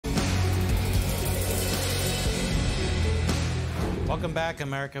Welcome back,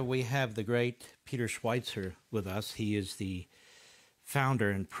 America. We have the great Peter Schweizer with us. He is the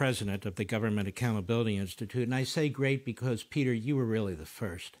founder and president of the Government Accountability Institute. And I say great because, Peter, you were really the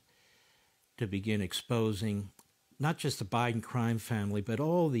first to begin exposing not just the Biden crime family, but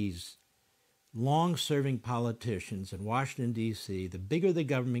all these long-serving politicians in Washington, D.C. The bigger the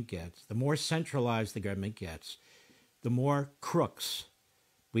government gets, the more centralized the government gets, the more crooks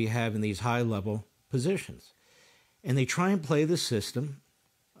we have in these high-level positions. And they try and play the system,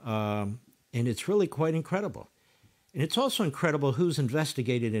 and it's really quite incredible. And it's also incredible who's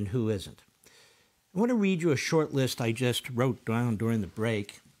investigated and who isn't. I want to read you a short list I just wrote down during the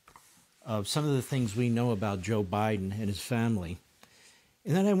break of some of the things we know about Joe Biden and his family.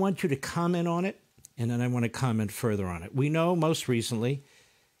 And then I want you to comment on it, and then I want to comment further on it. We know most recently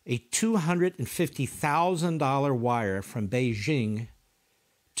a $250,000 wire from Beijing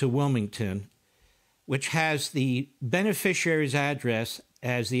to Wilmington, which has the beneficiary's address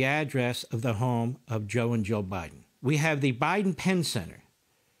as the address of the home of Joe and Jill Biden. We have the Biden Penn Center,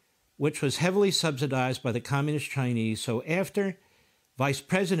 which was heavily subsidized by the Communist Chinese. So after Vice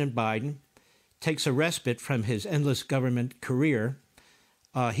President Biden takes a respite from his endless government career,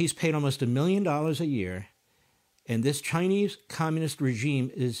 he's paid almost $1 million a year. And this Chinese communist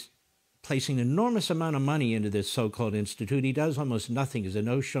regime is placing an enormous amount of money into this so-called institute. He does almost nothing. He's a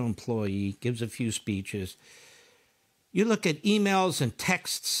no-show employee, gives a few speeches. You look at emails and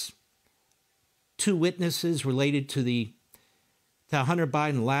texts to witnesses related to the Hunter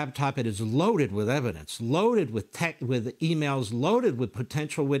Biden laptop. It is loaded with evidence, loaded with emails, loaded with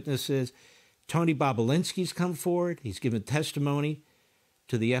potential witnesses. Tony Bobulinski's come forward. He's given testimony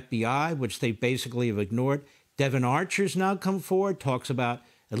to the FBI, which they basically have ignored. Devin Archer's now come forward, talks about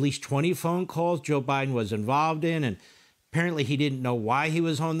at least 20 phone calls Joe Biden was involved in, and apparently he didn't know why he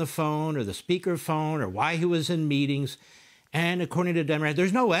was on the phone or the speakerphone or why he was in meetings. And according to Democrats,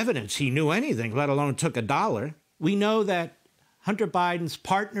 there's no evidence he knew anything, let alone took a dollar. We know that Hunter Biden's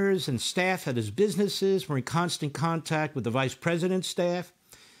partners and staff at his businesses were in constant contact with the vice president's staff.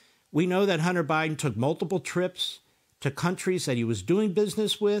 We know that Hunter Biden took multiple trips to countries that he was doing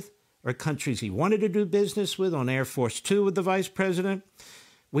business with or countries he wanted to do business with on Air Force Two with the vice president.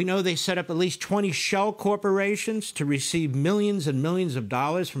 We know they set up at least 20 shell corporations to receive millions and millions of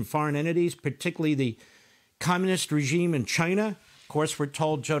dollars from foreign entities, particularly the communist regime in China. Of course, we're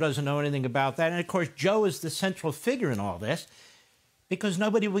told Joe doesn't know anything about that. And of course, Joe is the central figure in all this because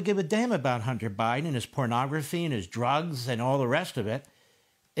nobody would give a damn about Hunter Biden and his pornography and his drugs and all the rest of it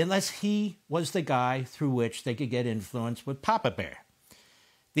unless he was the guy through which they could get influence with Papa Bear.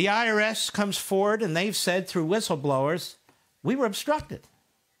 The IRS comes forward and they've said through whistleblowers, we were obstructed.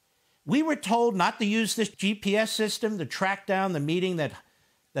 We were told not to use this GPS system to track down the meeting that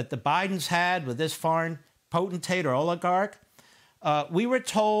the Bidens had with this foreign potentate or oligarch. We were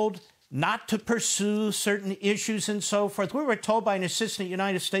told not to pursue certain issues and so forth. We were told by an assistant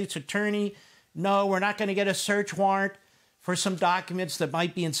United States attorney, no, we're not going to get a search warrant for some documents that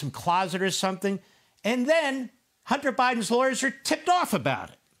might be in some closet or something. And then Hunter Biden's lawyers are tipped off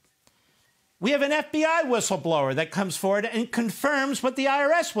about it. We have an FBI whistleblower that comes forward and confirms what the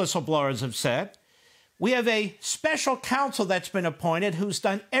IRS whistleblowers have said. We have a special counsel that's been appointed who's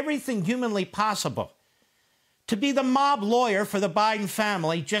done everything humanly possible to be the mob lawyer for the Biden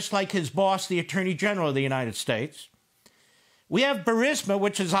family, just like his boss, the Attorney General of the United States. We have Burisma,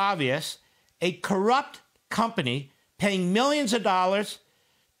 which is obvious, a corrupt company paying millions of dollars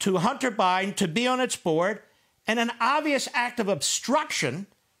to Hunter Biden to be on its board, and an obvious act of obstruction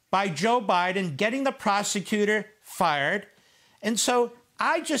by Joe Biden getting the prosecutor fired. And so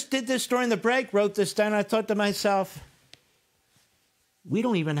I just did this during the break, wrote this down, and I thought to myself, we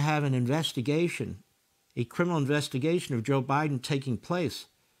don't even have an investigation, a criminal investigation of Joe Biden taking place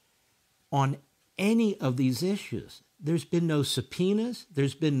on any of these issues. There's been no subpoenas.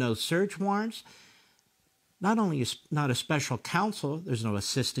 There's been no search warrants. Not only is not a special counsel, there's no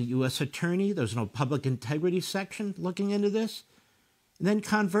assistant U.S. attorney, there's no public integrity section looking into this. And then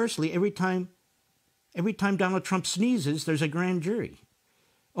conversely, every time Donald Trump sneezes, there's a grand jury.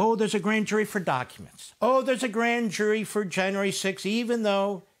 Oh, there's a grand jury for documents. Oh, there's a grand jury for January 6th, even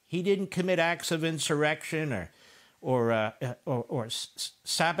though he didn't commit acts of insurrection or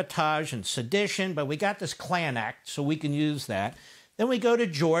sabotage and sedition, but we got this Klan Act, so we can use that. Then we go to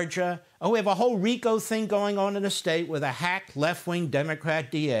Georgia. Oh, we have a whole RICO thing going on in the state with a hack left-wing Democrat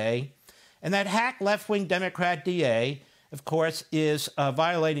DA. And that hack left-wing Democrat DA, of course, is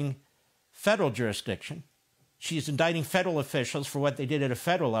violating federal jurisdiction. She's indicting federal officials for what they did at a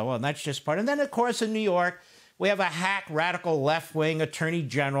federal level, and that's just part. And then, of course, in New York, we have a hack radical left-wing attorney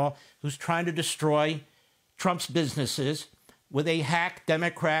general who's trying to destroy Trump's businesses with a hack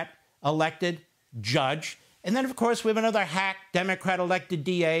Democrat elected judge. And then, of course, we have another hack Democrat elected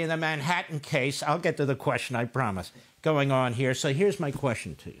DA in the Manhattan case. I'll get to the question, I promise, going on here. So here's my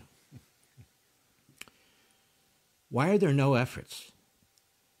question to you. Why are there no efforts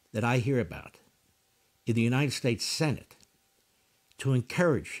that I hear about in the United States Senate to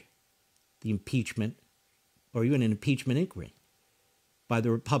encourage the impeachment or even an impeachment inquiry by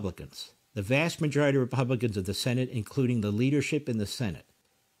the Republicans, the vast majority of Republicans of the Senate, including the leadership in the Senate?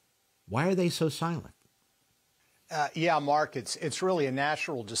 Why are they so silent? Yeah, Mark, it's really a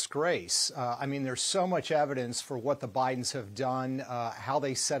national disgrace. I mean, there's so much evidence for what the Bidens have done, how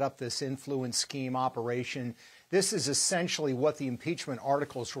they set up this influence scheme operation. This is essentially what the impeachment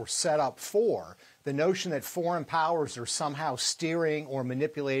articles were set up for. The notion that foreign powers are somehow steering or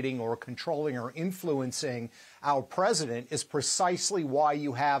manipulating or controlling or influencing our president is precisely why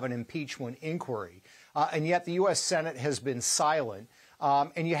you have an impeachment inquiry. And yet the U.S. Senate has been silent.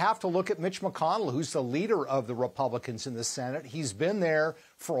 And you have to look at Mitch McConnell, who's the leader of the Republicans in the Senate. He's been there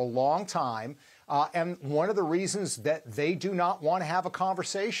for a long time. And one of the reasons that they do not want to have a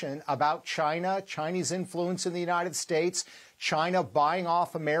conversation about China, Chinese influence in the United States, China buying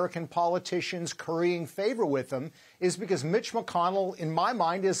off American politicians, currying favor with them, is because Mitch McConnell, in my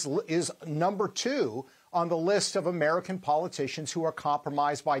mind, is number 2 on the list of American politicians who are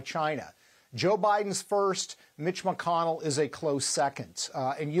compromised by China. Joe Biden's first, Mitch McConnell is a close second.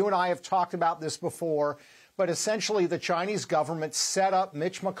 And you and I have talked about this before, but essentially the Chinese government set up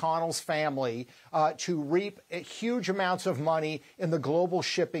Mitch McConnell's family to reap huge amounts of money in the global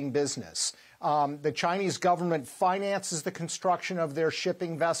shipping business. The Chinese government finances the construction of their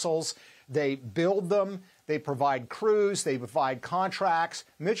shipping vessels. They build them. They provide crews. They provide contracts.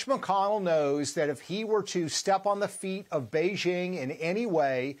 Mitch McConnell knows that if he were to step on the feet of Beijing in any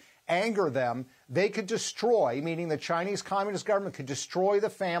way, anger them, they could destroy, meaning the Chinese Communist government could destroy the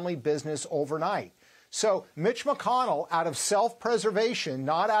family business overnight. So Mitch McConnell, out of self-preservation,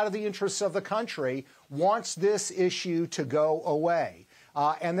 not out of the interests of the country, wants this issue to go away.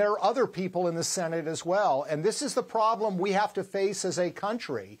 And there are other people in the Senate as well. And this is the problem we have to face as a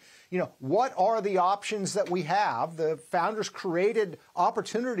country. You know, what are the options that we have? The founders created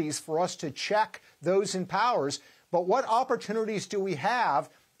opportunities for us to check those in powers. But what opportunities do we have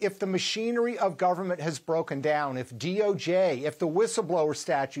if the machinery of government has broken down, if DOJ, if the whistleblower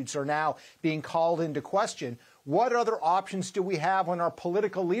statutes are now being called into question? What other options do we have when our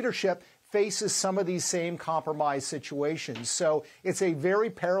political leadership faces some of these same compromised situations? So it's a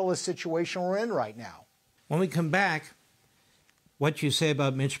very perilous situation we're in right now. When we come back, what you say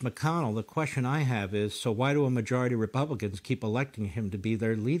about Mitch McConnell, the question I have is, so why do a majority of Republicans keep electing him to be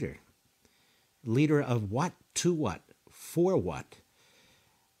their leader? Leader of what? To what? For what?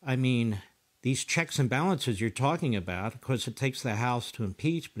 I mean, these checks and balances you're talking about, of course, it takes the House to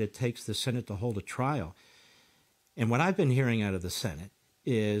impeach, but it takes the Senate to hold a trial. And what I've been hearing out of the Senate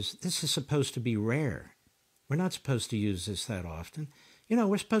is this is supposed to be rare. We're not supposed to use this that often. You know,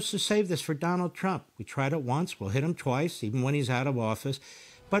 we're supposed to save this for Donald Trump. We tried it once. We'll hit him twice, even when he's out of office.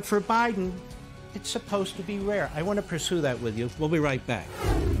 But for Biden, it's supposed to be rare. I want to pursue that with you. We'll be right back.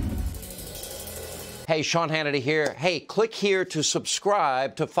 Hey, Sean Hannity here. Hey, click here to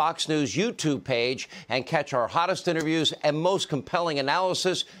subscribe to Fox News YouTube page and catch our hottest interviews and most compelling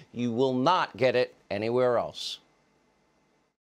analysis. You will not get it anywhere else.